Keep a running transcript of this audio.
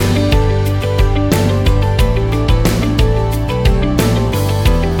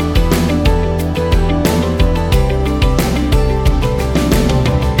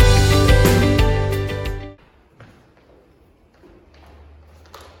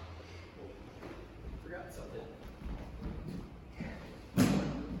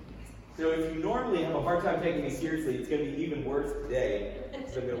So if you normally have a hard time taking me seriously, it's going to be even worse today,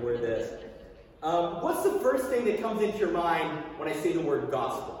 because I'm going to wear this. What's the first thing that comes into your mind when I say the word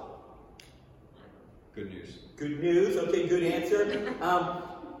gospel? Good news. Good news. Okay, good answer.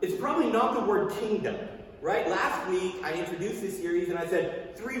 It's probably not the word kingdom, right? Last week, I introduced this series, and I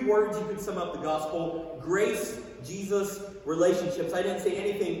said 3 words you could sum up the gospel: grace, Jesus, relationships. I didn't say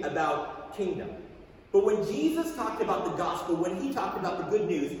anything about kingdom. But when Jesus talked about the gospel, when he talked about the good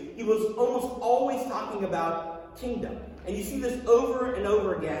news, he was almost always talking about kingdom. And you see this over and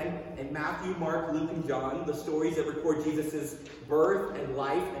over again in Matthew, Mark, Luke, and John, the stories that record Jesus' birth and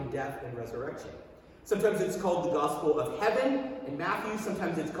life and death and resurrection. Sometimes it's called the gospel of heaven in Matthew.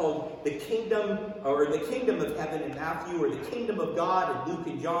 Sometimes it's called the kingdom, or the kingdom of heaven in Matthew, or the kingdom of God in Luke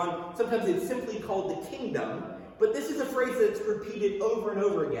and John. Sometimes it's simply called the kingdom. But this is a phrase that's repeated over and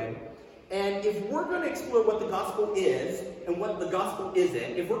over again. And if we're going to explore what the gospel is and what the gospel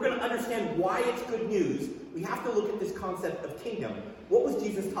isn't, if we're going to understand why it's good news, we have to look at this concept of kingdom. What was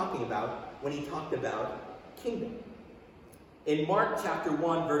Jesus talking about when he talked about kingdom? In Mark chapter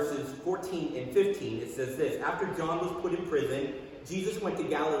 1, verses 14 and 15, it says this: after John was put in prison, Jesus went to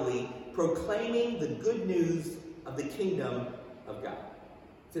Galilee, proclaiming the good news of the kingdom of God.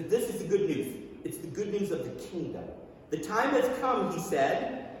 So this is the good news. It's the good news of the kingdom. The time has come, he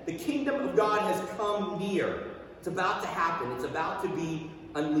said. The kingdom of God has come near. It's about to happen. It's about to be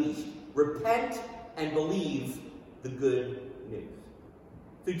unleashed. Repent and believe the good news.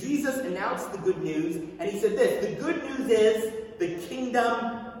 So Jesus announced the good news, and he said this: the good news is the kingdom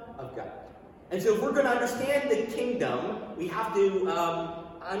of God. And so if we're going to understand the kingdom, we have to,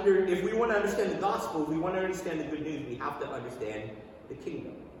 if we want to understand the gospel, if we want to understand the good news, we have to understand the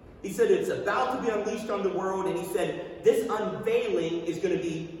kingdom. He said it's about to be unleashed on the world, and he said this unveiling is going to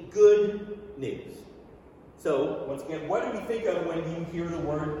be good news. So, once again, what do we think of when you hear the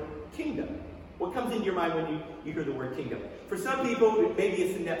word kingdom? What comes into your mind when you hear the word kingdom? For some people, maybe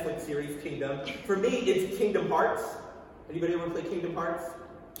it's the Netflix series Kingdom. For me, it's Kingdom Hearts. Anybody ever play Kingdom Hearts?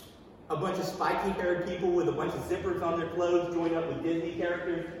 A bunch of spiky-haired people with a bunch of zippers on their clothes join up with Disney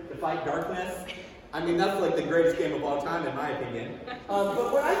characters to fight darkness. I mean, that's like the greatest game of all time, in my opinion.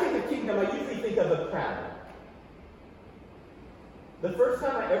 But when I think of kingdom, I usually think of a crown. The first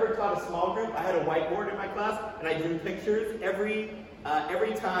time I ever taught a small group, I had a whiteboard in my class, and I drew pictures every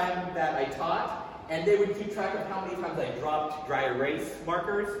time that I taught, and they would keep track of how many times I dropped dry erase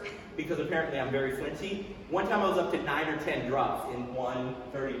markers, because apparently I'm very flinchy. One time I was up to 9 or 10 drops in one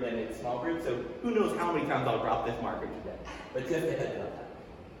 30-minute small group, so who knows how many times I'll drop this marker today. But just a heads up.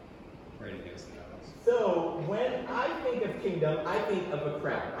 Right against the house. So, when I think of kingdom, I think of a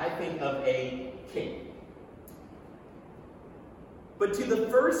crown. I think of a king. But to the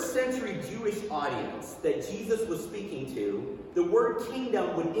first century Jewish audience that Jesus was speaking to, the word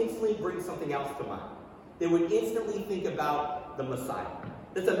kingdom would instantly bring something else to mind. They would instantly think about the Messiah.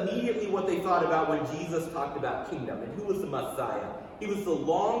 That's immediately what they thought about when Jesus talked about kingdom. And who was the Messiah? He was the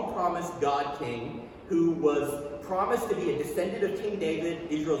long-promised God king who was promised to be a descendant of King David,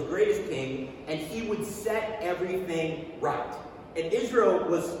 Israel's greatest king, and he would set everything right. And Israel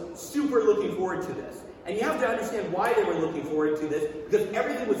was super looking forward to this. And you have to understand why they were looking forward to this, because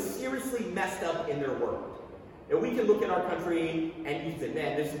everything was seriously messed up in their world. And we can look at our country and you say,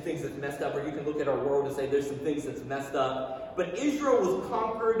 man, there's some things that's messed up, or you can look at our world and say there's some things that's messed up. But Israel was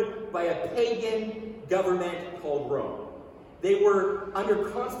conquered by a pagan government called Rome. They were under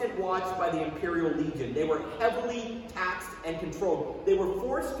constant watch by the imperial legion. They were heavily taxed and controlled. They were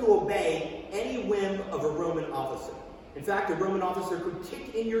forced to obey any whim of a Roman officer. In fact, a Roman officer could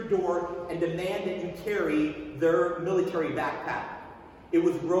kick in your door and demand that you carry their military backpack. It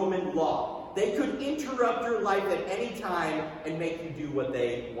was Roman law. They could interrupt your life at any time and make you do what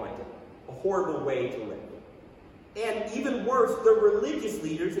they wanted. A horrible way to live. And even worse, the religious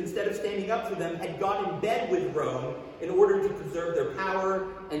leaders, instead of standing up for them, had got in bed with Rome in order to preserve their power,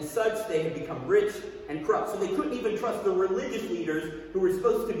 and such they had become rich and corrupt. So they couldn't even trust the religious leaders who were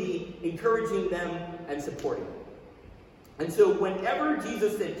supposed to be encouraging them and supporting them. And so whenever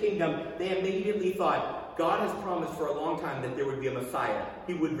Jesus said kingdom, they immediately thought, God has promised for a long time that there would be a Messiah.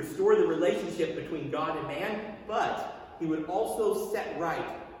 He would restore the relationship between God and man, but he would also set right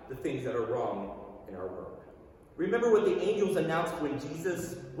the things that are wrong in our world. Remember what the angels announced when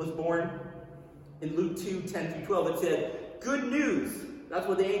Jesus was born? In Luke 2:10-12, it said, good news. That's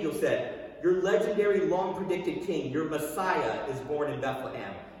what the angel said. Your legendary, long-predicted king, your Messiah, is born in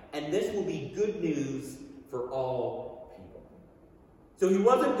Bethlehem. And this will be good news for all people. So he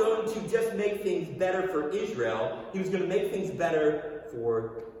wasn't going to just make things better for Israel. He was going to make things better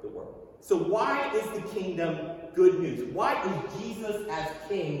for the world. So why is the kingdom good news? Why is Jesus as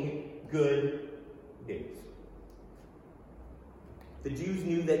king good news. The Jews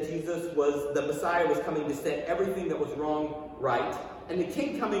knew that the Messiah was coming to set everything that was wrong right. And the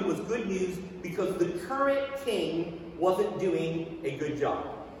king coming was good news because the current king wasn't doing a good job.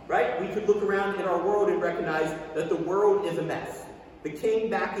 Right? We could look around in our world and recognize that the world is a mess. The king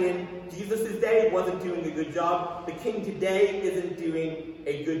back in Jesus' day wasn't doing a good job. The king today isn't doing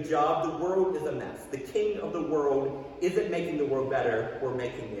a good job. The world is a mess. The king of the world isn't making the world better. We're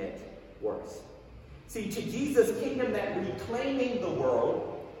making it worse. See, to Jesus' kingdom meant reclaiming the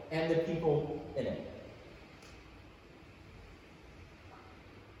world and the people in it.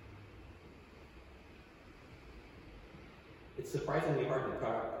 It's surprisingly hard to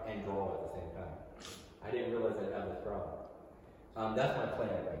talk and draw at the same time. I didn't realize I'd have this problem. That's my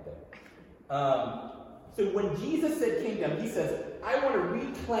planet right there. So when Jesus said kingdom, he says, I want to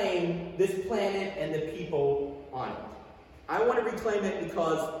reclaim this planet and the people on it. I want to reclaim it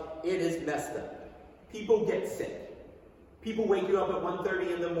because it is messed up. People get sick. People wake you up at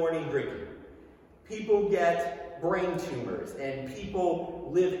 1:30 in the morning drinking. People get brain tumors, and people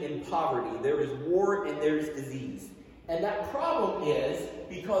live in poverty. There is war and there's disease. And that problem is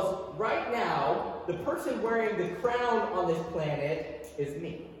because right now, the person wearing the crown on this planet is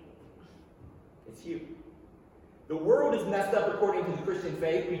me. It's you. The world is messed up according to the Christian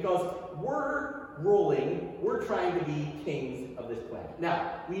faith because we're trying to be kings of this planet.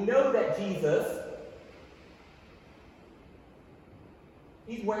 Now, we know that Jesus,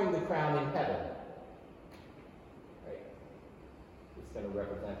 he's wearing the crown in heaven. Right? It's going to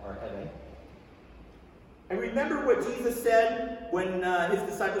represent our heaven. And remember what Jesus said when his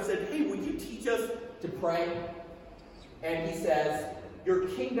disciples said, hey, would you teach us to pray? And he says, your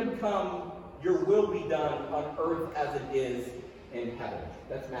kingdom come, your will be done on earth as it is in heaven.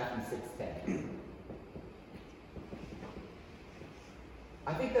 That's Matthew 6:10.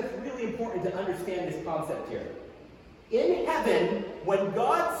 I think that's really important to understand this concept here. In heaven, when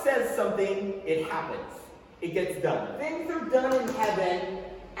God says something, it happens. It gets done. Things are done in heaven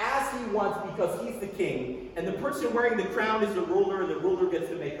as he wants because he's the king. And the person wearing the crown is the ruler, and the ruler gets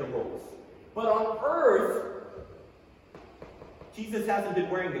to make the rules. But on earth, Jesus hasn't been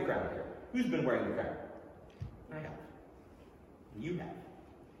wearing the crown here. Who's been wearing the crown? I have. You have.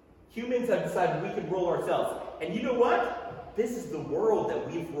 Humans have decided we can rule ourselves. And you know what? This is the world that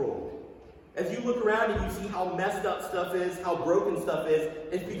we've ruled. As you look around and you see how messed up stuff is, how broken stuff is,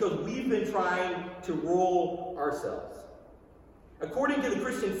 it's because we've been trying to rule ourselves. According to the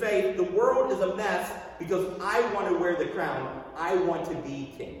Christian faith, the world is a mess because I want to wear the crown. I want to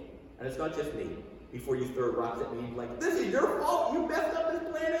be king. And it's not just me. Before you throw rocks at me, you're like, this is your fault. You messed up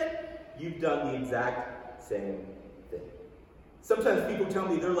this planet. You've done the exact same thing. Sometimes people tell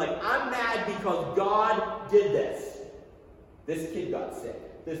me, they're like, I'm mad because God did this. This kid got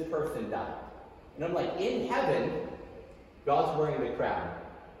sick. This person died. And I'm like, in heaven, God's wearing the crown.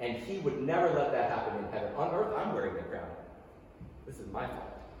 And he would never let that happen in heaven. On earth, I'm wearing the crown. This is my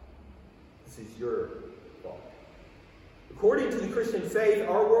fault. This is your fault. According to the Christian faith,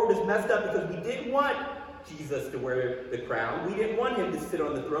 our world is messed up because we didn't want Jesus to wear the crown. We didn't want him to sit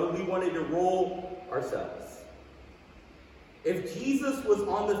on the throne. We wanted to rule ourselves. If Jesus was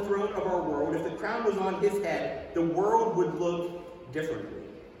on the throne of our world, if the crown was on his head, the world would look differently.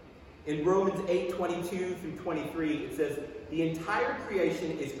 In Romans 8:22 through 23, it says, the entire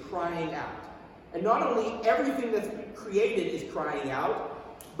creation is crying out. And not only everything that's created is crying out,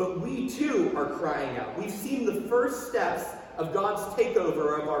 but we too are crying out. We've seen the first steps of God's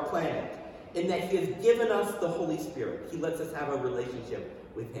takeover of our planet, in that he has given us the Holy Spirit. He lets us have a relationship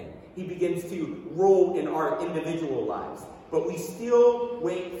with him. He begins to rule in our individual lives. But we still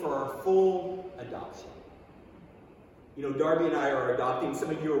wait for our full adoption. You know, Darby and I are adopting. Some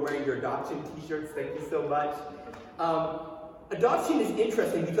of you are wearing your adoption t-shirts. Thank you so much. Adoption is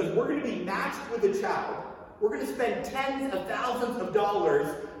interesting because we're going to be matched with a child. We're going to spend tens of thousands of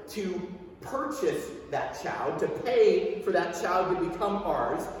dollars to purchase that child, to pay for that child to become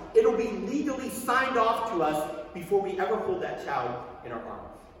ours. It'll be legally signed off to us before we ever hold that child in our arms.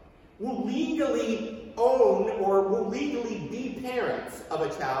 We'll legally own or will legally be parents of a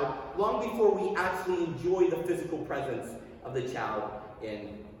child long before we actually enjoy the physical presence of the child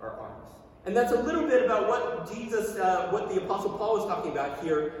in our arms. And that's a little bit about what the Apostle Paul is talking about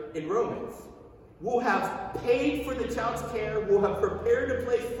here in Romans. We'll have paid for the child's care. We'll have prepared a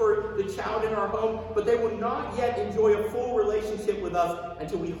place for the child in our home, but they will not yet enjoy a full relationship with us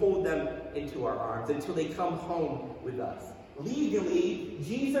until we hold them into our arms, until they come home with us. Legally,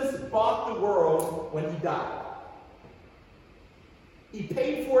 Jesus bought the world when he died. He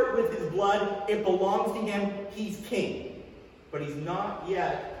paid for it with his blood. It belongs to him. He's king. but he's not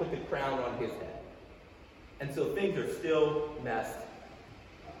yet put the crown on his head. And so things are still messed up.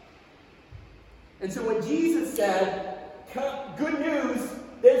 And so when Jesus said, good news,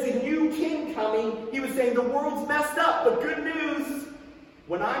 there's a new king coming, he was saying the world's messed up, but good news,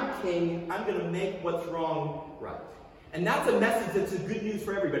 when I'm king, I'm going to make what's wrong right. And that's a message that's a good news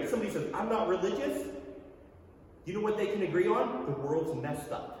for everybody. Somebody says, I'm not religious. You know what they can agree on? The world's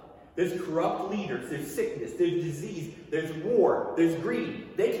messed up. There's corrupt leaders, there's sickness, there's disease, there's war, there's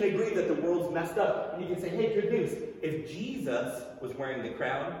greed. They can agree that the world's messed up. And you can say, hey, good news. If Jesus was wearing the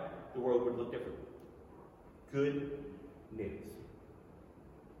crown, the world would look different. Good news.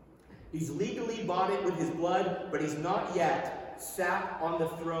 He's legally bought it with his blood, but he's not yet sat on the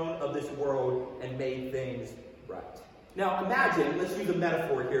throne of this world and made things right. Now imagine, let's use a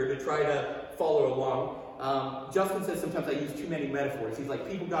metaphor here to try to follow along. Justin says sometimes I use too many metaphors. He's like,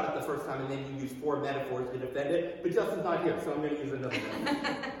 people got it the first time and then you use 4 metaphors to defend it. But Justin's not here, so I'm going to use another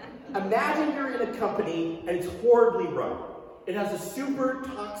metaphor. Imagine you're in a company and it's horribly run. It has a super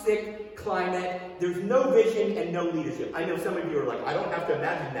toxic climate. There's no vision and no leadership. I know some of you are like, I don't have to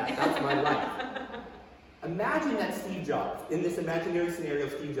imagine that. That's my life. Imagine that Steve Jobs, in this imaginary scenario,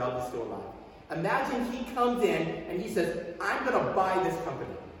 Steve Jobs is still alive. Imagine he comes in and he says, I'm going to buy this company.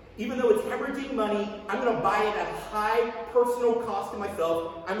 Even though it's hemorrhaging money, I'm going to buy it at a high personal cost to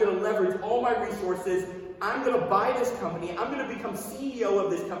myself. I'm going to leverage all my resources. I'm going to buy this company. I'm going to become CEO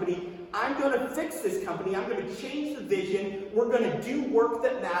of this company. I'm going to fix this company. I'm going to change the vision. We're going to do work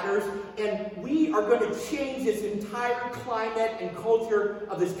that matters. And we are going to change this entire climate and culture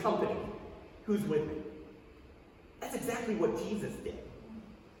of this company. Who's with me? That's exactly what Jesus did.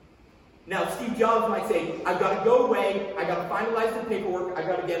 Now, Steve Jobs might say, I've got to go away, I've got to finalize the paperwork, I've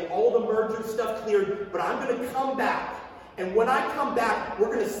got to get all the merger stuff cleared, but I'm going to come back. And when I come back,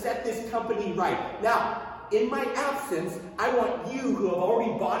 we're going to set this company right. Now, in my absence, I want you who have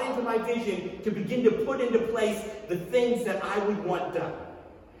already bought into my vision to begin to put into place the things that I would want done.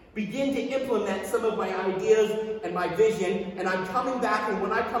 Begin to implement some of my ideas and my vision, and I'm coming back, and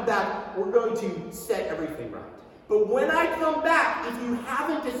when I come back, we're going to set everything right. But when I come back, if you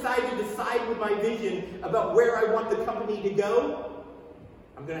haven't decided to side with my vision about where I want the company to go,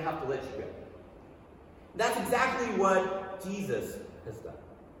 I'm going to have to let you go. That's exactly what Jesus has done.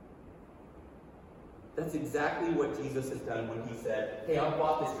 That's exactly what Jesus has done when he said, hey, I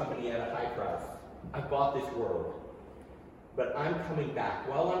bought this company at a high price. I bought this world. But I'm coming back.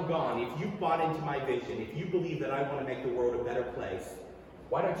 While I'm gone, if you've bought into my vision, if you believe that I want to make the world a better place,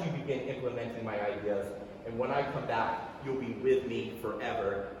 why don't you begin implementing my ideas? And when I come back, you'll be with me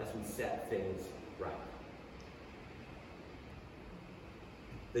forever as we set things right.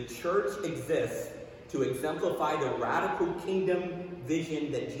 The church exists to exemplify the radical kingdom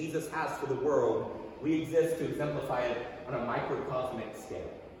vision that Jesus has for the world. We exist to exemplify it on a microcosmic scale.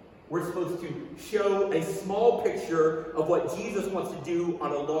 We're supposed to show a small picture of what Jesus wants to do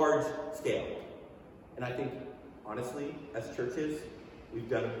on a large scale. And I think, honestly, as churches, we've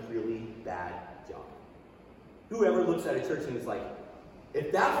done a really bad job. Whoever looks at a church and is like,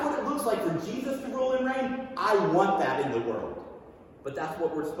 if that's what it looks like for Jesus to rule and reign, I want that in the world. But that's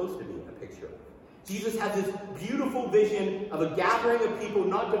what we're supposed to be a picture of. Jesus has this beautiful vision of a gathering of people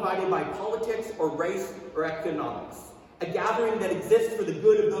not divided by politics or race or economics. A gathering that exists for the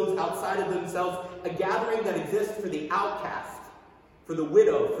good of those outside of themselves. A gathering that exists for the outcast, for the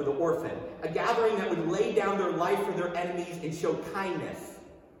widow, for the orphan. A gathering that would lay down their life for their enemies and show kindness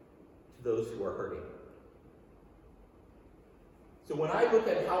to those who are hurting. So when I look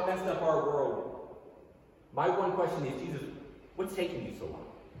at how messed up our world, my one question is, Jesus, what's taking you so long?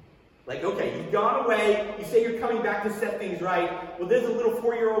 Like, okay, you've gone away, you say you're coming back to set things right. Well, there's a little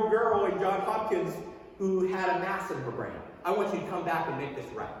 4-year-old girl in Johns Hopkins who had a mass in her brain. I want you to come back and make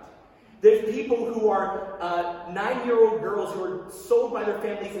this right. There's people who are 9-year-old girls who are sold by their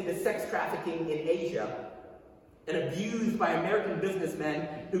families into sex trafficking in Asia and abused by American businessmen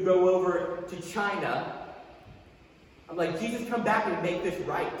who go over to China. I'm like, Jesus, come back and make this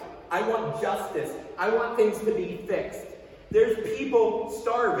right. I want justice. I want things to be fixed. There's people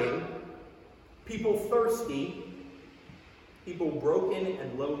starving, people thirsty, people broken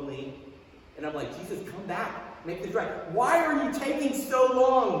and lonely. And I'm like, Jesus, come back. Make this right. Why are you taking so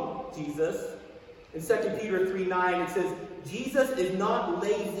long, Jesus? In 2 Peter 3:9, it says, Jesus is not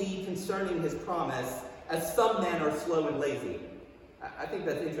lazy concerning his promise, as some men are slow and lazy. I think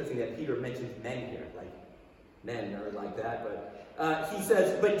that's interesting that Peter mentions men here. Like, men are like that. But he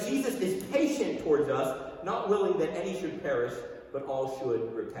says, but Jesus is patient towards us, not willing that any should perish, but all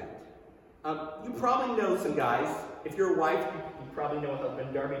should repent. You probably know some guys. If you're a wife, you probably know a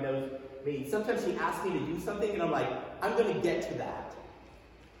husband. Darby knows me. Sometimes she asks me to do something, and I'm like, I'm going to get to that.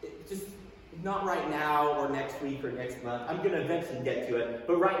 Just not right now or next week or next month. I'm going to eventually get to it,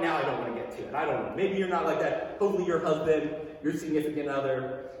 but right now I don't want to get to it. I don't know. Maybe you're not like that. Hopefully your husband, your significant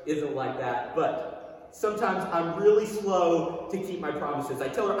other isn't like that, but sometimes I'm really slow to keep my promises. I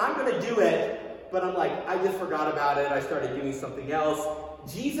tell her I'm going to do it, but I'm like, I just forgot about it. I started doing something else.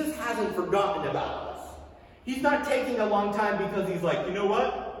 Jesus hasn't forgotten about us. He's not taking a long time because he's like, you know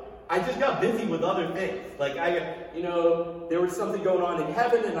what? I just got busy with other things. Like, there was something going on in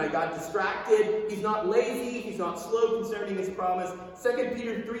heaven and I got distracted. He's not lazy. He's not slow concerning his promise. 2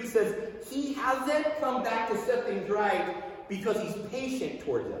 Peter 3 says, he hasn't come back to set things right because he's patient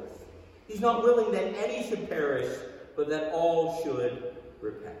towards us. He's not willing that any should perish, but that all should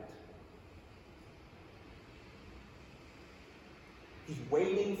repent. He's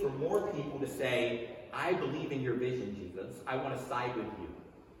waiting for more people to say, I believe in your vision, Jesus. I want to side with you.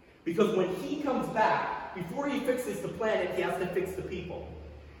 Because when he comes back, before he fixes the planet, he has to fix the people.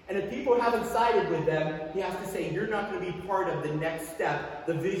 And if people haven't sided with them, he has to say, you're not going to be part of the next step,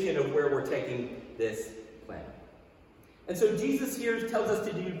 the vision of where we're taking this planet. And so Jesus here tells us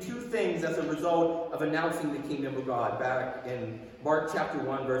to do two things as a result of announcing the kingdom of God. Back in Mark chapter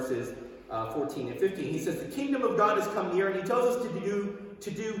 1, verses 14 and 15. He says, the kingdom of God has come near, and he tells us to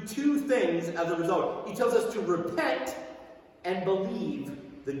do two things as a result. He tells us to repent and believe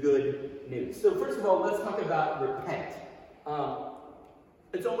the good news. So first of all, let's talk about repent.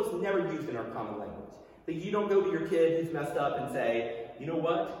 It's almost never used in our common language. That you don't go to your kid who's messed up and say, you know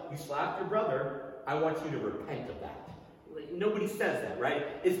what? You slapped your brother. I want you to repent of that. Nobody says that, right?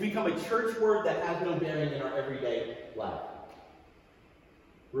 It's become a church word that has no bearing in our everyday life.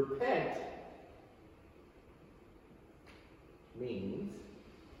 Repent means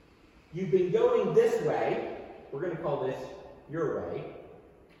you've been going this way. We're going to call this your way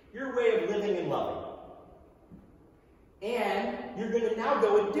of living and loving. And you're going to now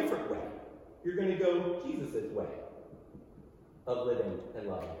go a different way. You're going to go Jesus' way of living and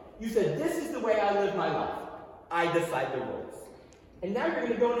loving. You said, this is the way I live my life. I decide the rules. And now you're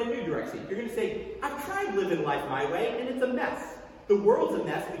going to go in a new direction. You're going to say, I've tried living life my way, and it's a mess. The world's a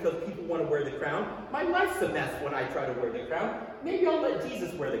mess because people want to wear the crown. My life's a mess when I try to wear the crown. Maybe I'll let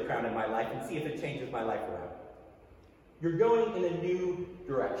Jesus wear the crown in my life and see if it changes my life around. You're going in a new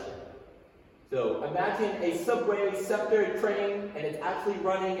direction. So imagine a subway scepter train, and it's actually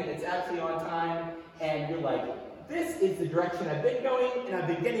running, and it's actually on time, and you're like, this is the direction I've been going, and I've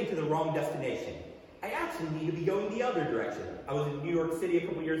been getting to the wrong destination. I actually need to be going the other direction. I was in New York City a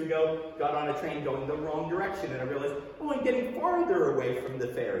couple years ago, got on a train going the wrong direction, and I realized, I'm getting farther away from the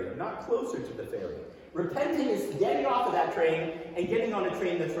ferry, not closer to the ferry. Repenting is getting off of that train and getting on a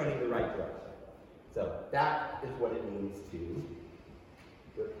train that's running the right direction. So that is what it means to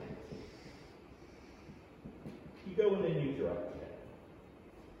repent. You go in a new direction.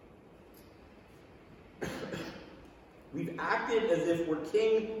 We've acted as if we're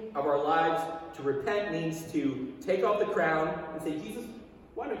king of our lives. To repent means to take off the crown and say, Jesus,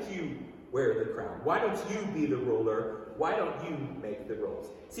 why don't you wear the crown? Why don't you be the ruler? Why don't you make the rules?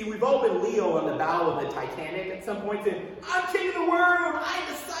 See, we've all been Leo on the bow of the Titanic at some point saying, I'm king of the world. I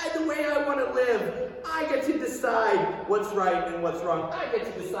decide the way I want to live. I get to decide what's right and what's wrong. I get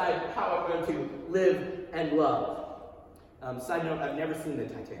to decide how I'm going to live and love. Side note, I've never seen the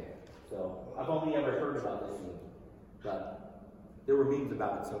Titanic. So I've only ever heard about this scene. But there were memes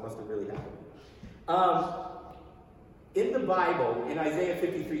about it, so it must have really happened. In the Bible, in Isaiah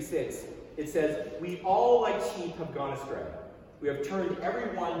 53:6, it says, we all like sheep have gone astray. We have turned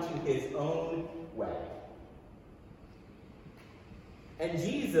everyone to his own way. And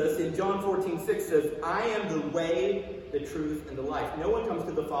Jesus, in John 14:6, says, I am the way, the truth, and the life. No one comes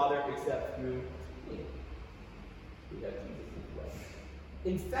to the Father except through me. We have Jesus' way.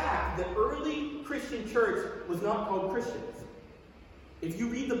 In fact, the early Christian church was not called Christians. If you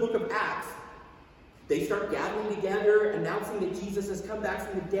read the book of Acts, they start gathering together, announcing that Jesus has come back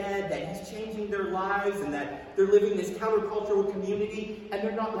from the dead, that he's changing their lives, and that they're living this countercultural community, and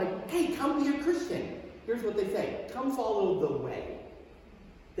they're not like, hey, come be a Christian. Here's what they say, come follow the way.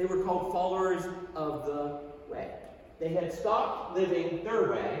 They were called followers of the way. They had stopped living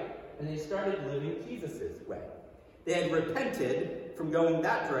their way, and they started living Jesus' way. They had repented from going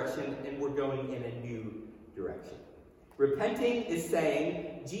that direction, and were going in a new direction. Repenting is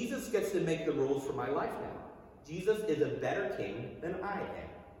saying, Jesus gets to make the rules for my life now. Jesus is a better king than I am.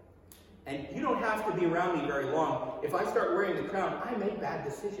 And you don't have to be around me very long. If I start wearing the crown, I make bad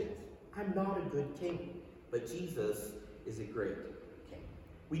decisions. I'm not a good king. But Jesus is a great king.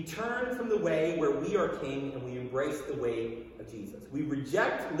 We turn from the way where we are king and we embrace the way of Jesus. We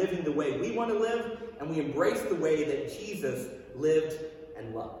reject living the way we want to live and we embrace the way that Jesus lived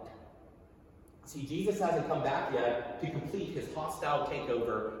and loved. See, Jesus hasn't come back yet to complete his hostile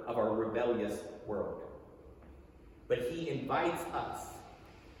takeover of our rebellious world. But he invites us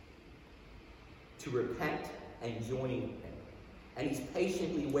to repent and join him. And he's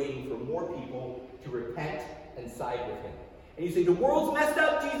patiently waiting for more people to repent and side with him. And you say, the world's messed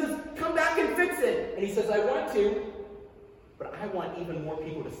up, Jesus, come back and fix it. And he says, I want to, but I want even more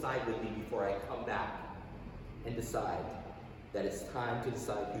people to side with me before I come back and decide that it's time to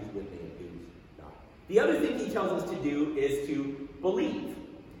decide who's with me and who's not. The other thing he tells us to do is to believe.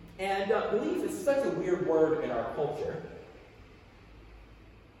 And belief is such a weird word in our culture.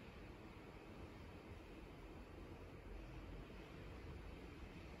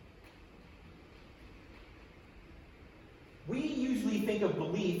 We usually think of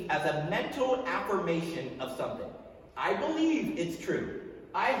belief as a mental affirmation of something. I believe it's true.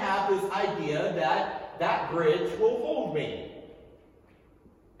 I have this idea that that bridge will hold me.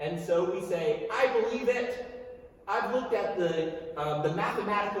 And so we say, I believe it. I've looked at the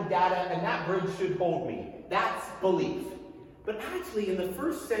mathematical data, and that bridge should hold me. That's belief. But actually, in the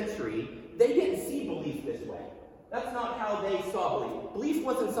first century, they didn't see belief this way. That's not how they saw belief. Belief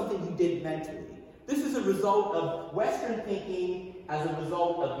wasn't something you did mentally. This is a result of Western thinking as a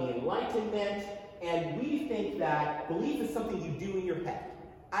result of the Enlightenment, and we think that belief is something you do in your head.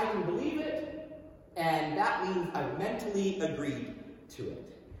 I can believe it, and that means I've mentally agreed to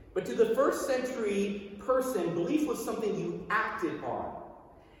it. But to the first century person, belief was something you acted on.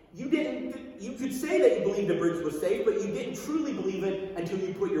 You could say that you believed a bridge was safe, but you didn't truly believe it until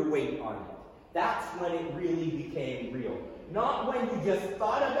you put your weight on it. That's when it really became real. Not when you just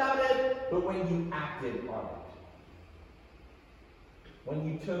thought about it, but when you acted on it. When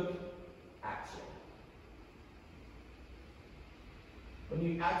you took action. When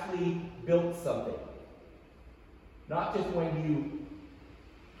you actually built something. Not just when you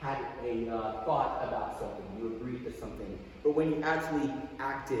had a thought about something, you agreed to something, but when you actually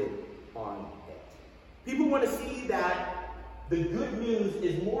acted on it. People want to see that the good news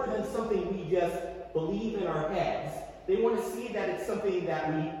is more than something we just believe in our heads. They want to see that it's something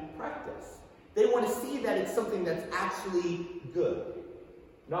that we practice. They want to see that it's something that's actually good.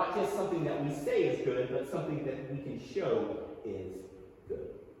 Not just something that we say is good, but something that we can show is good.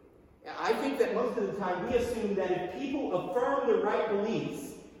 I think that most of the time we assume that if people affirm the right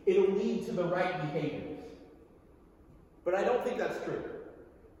beliefs, it'll lead to the right behaviors. But I don't think that's true.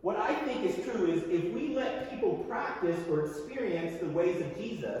 What I think is true is if we let people practice or experience the ways of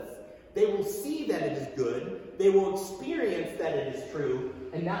Jesus, they will see that it is good, they will experience that it is true,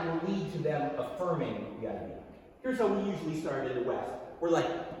 and that will lead to them affirming the idea. Here's how we usually start in the West. We're like,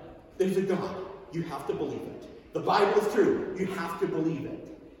 there's a God, you have to believe it. The Bible is true, you have to believe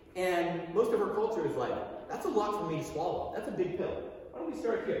it. And most of our culture is like, that's a lot for me to swallow. That's a big pill. Why don't we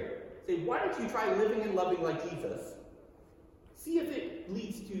start here? Say, why don't you try living and loving like Jesus? See if it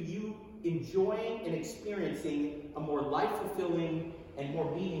leads to you enjoying and experiencing a more life-fulfilling and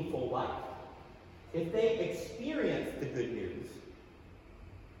more meaningful life. If they experience the good news,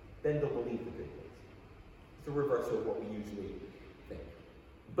 then they'll believe the good news. It's a reversal of what we usually think.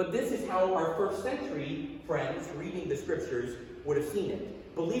 But this is how our first century friends reading the scriptures would have seen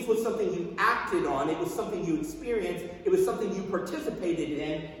it. Belief was something you acted on. It was something you experienced. It was something you participated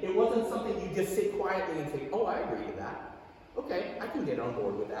in. It wasn't something you just sit quietly and say, oh, I agree to that. Okay, I can get on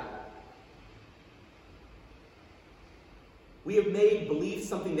board with that. We have made belief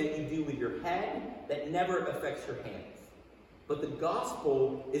something that you do with your head that never affects your hands. But the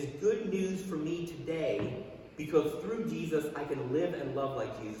gospel is good news for me today because through Jesus, I can live and love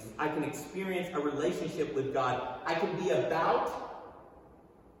like Jesus. I can experience a relationship with God. I can be about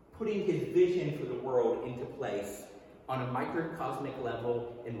putting his vision for the world into place on a microcosmic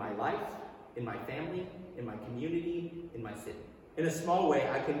level in my life, in my family, in my community, in my city. In a small way,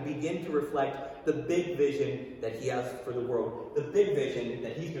 I can begin to reflect the big vision that he has for the world, the big vision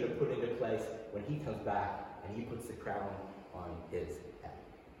that he's going to put into place when he comes back and he puts the crown on his head.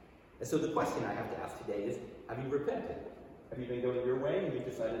 And so the question I have to ask today is, have you repented? Have you been going your way and you've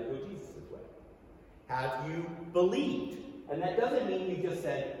decided to go Jesus' way? Have you believed? And that doesn't mean you just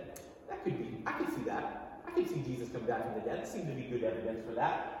said, that could be, I could see that. I could see Jesus come back from the dead. There seems to be good evidence for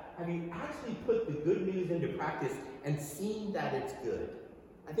that. Have you actually put the good news into practice and seen that it's good?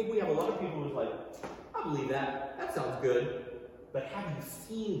 I think we have a lot of people who's like, I believe that. That sounds good. But have you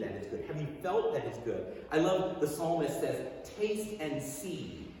seen that it's good? Have you felt that it's good? I love the psalmist says, taste and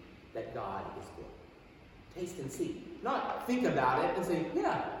see that God is good. Taste and see. Not think about it and say,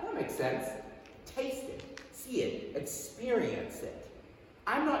 yeah, that makes sense. Taste it, see it, experience it.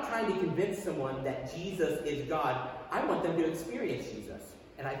 I'm not trying to convince someone that Jesus is God. I want them to experience Jesus.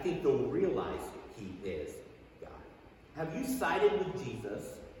 And I think they'll realize he is God. Have you sided with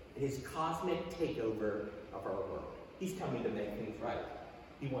Jesus in his cosmic takeover of our world? He's coming to make things right.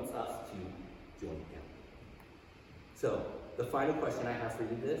 He wants us to join him. So, the final question I have for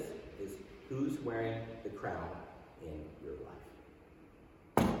you is who's wearing the crown in your life?